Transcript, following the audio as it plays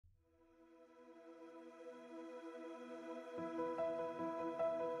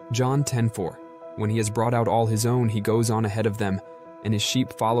John 10:4. When he has brought out all his own, he goes on ahead of them, and his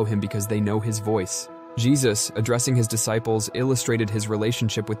sheep follow him because they know his voice. Jesus, addressing his disciples, illustrated his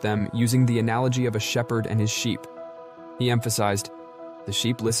relationship with them using the analogy of a shepherd and his sheep. He emphasized, "The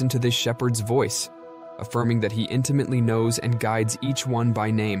sheep listen to this shepherd's voice," affirming that he intimately knows and guides each one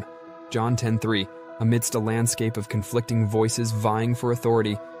by name. John 10:3. Amidst a landscape of conflicting voices vying for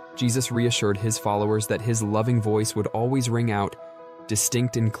authority, Jesus reassured his followers that his loving voice would always ring out,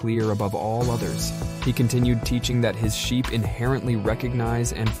 distinct and clear above all others. He continued teaching that his sheep inherently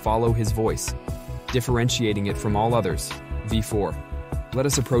recognize and follow his voice, differentiating it from all others. V4. Let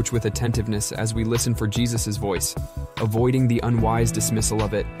us approach with attentiveness as we listen for Jesus' voice, avoiding the unwise dismissal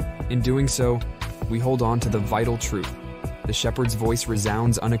of it. In doing so, we hold on to the vital truth. The shepherd's voice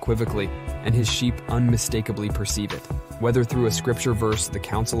resounds unequivocally, and his sheep unmistakably perceive it. Whether through a scripture verse, the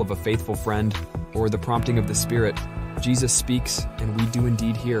counsel of a faithful friend, or the prompting of the Spirit, Jesus speaks, and we do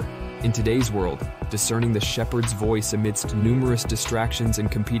indeed hear. In today's world, discerning the shepherd's voice amidst numerous distractions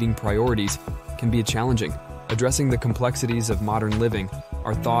and competing priorities can be challenging. Addressing the complexities of modern living,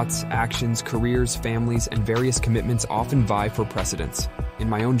 our thoughts, actions, careers, families, and various commitments often vie for precedence. In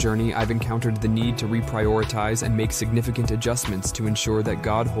my own journey, I've encountered the need to reprioritize and make significant adjustments to ensure that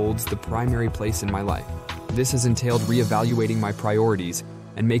God holds the primary place in my life. This has entailed reevaluating my priorities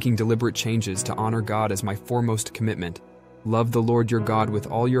and making deliberate changes to honor God as my foremost commitment. Love the Lord your God with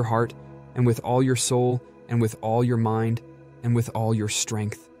all your heart, and with all your soul, and with all your mind, and with all your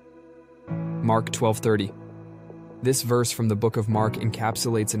strength. Mark 12:30. This verse from the book of Mark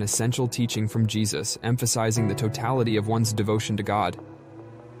encapsulates an essential teaching from Jesus, emphasizing the totality of one's devotion to God.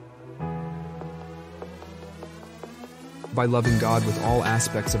 By loving God with all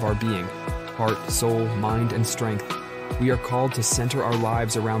aspects of our being, heart, soul, mind, and strength, we are called to center our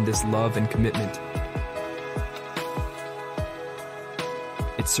lives around this love and commitment.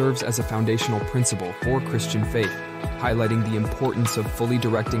 It serves as a foundational principle for Christian faith, highlighting the importance of fully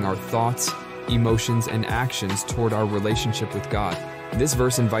directing our thoughts, emotions, and actions toward our relationship with God. This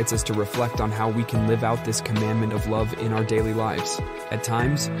verse invites us to reflect on how we can live out this commandment of love in our daily lives. At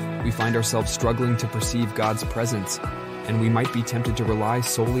times, we find ourselves struggling to perceive God's presence, and we might be tempted to rely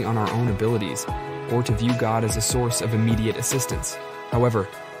solely on our own abilities, or to view God as a source of immediate assistance. However,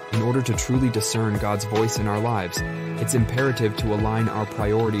 in order to truly discern God's voice in our lives, it's imperative to align our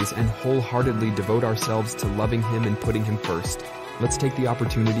priorities and wholeheartedly devote ourselves to loving Him and putting Him first. Let's take the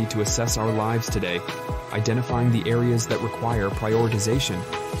opportunity to assess our lives today, identifying the areas that require prioritization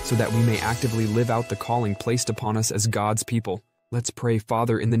so that we may actively live out the calling placed upon us as God's people. Let's pray.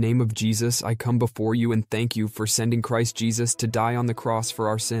 Father, in the name of Jesus, I come before you and thank you for sending Christ Jesus to die on the cross for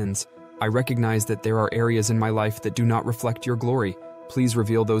our sins. I recognize that there are areas in my life that do not reflect your glory. Please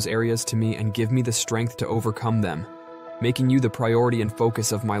reveal those areas to me and give me the strength to overcome them, making you the priority and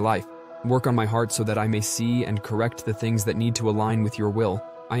focus of my life. Work on my heart so that I may see and correct the things that need to align with your will.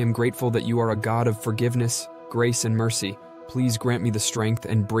 I am grateful that you are a God of forgiveness, grace, and mercy. Please grant me the strength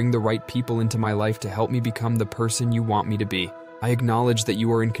and bring the right people into my life to help me become the person you want me to be. I acknowledge that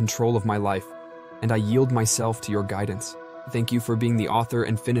you are in control of my life, and I yield myself to your guidance. Thank you for being the author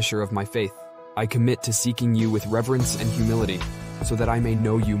and finisher of my faith. I commit to seeking you with reverence and humility, so that I may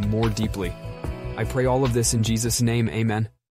know you more deeply. I pray all of this in Jesus' name, amen.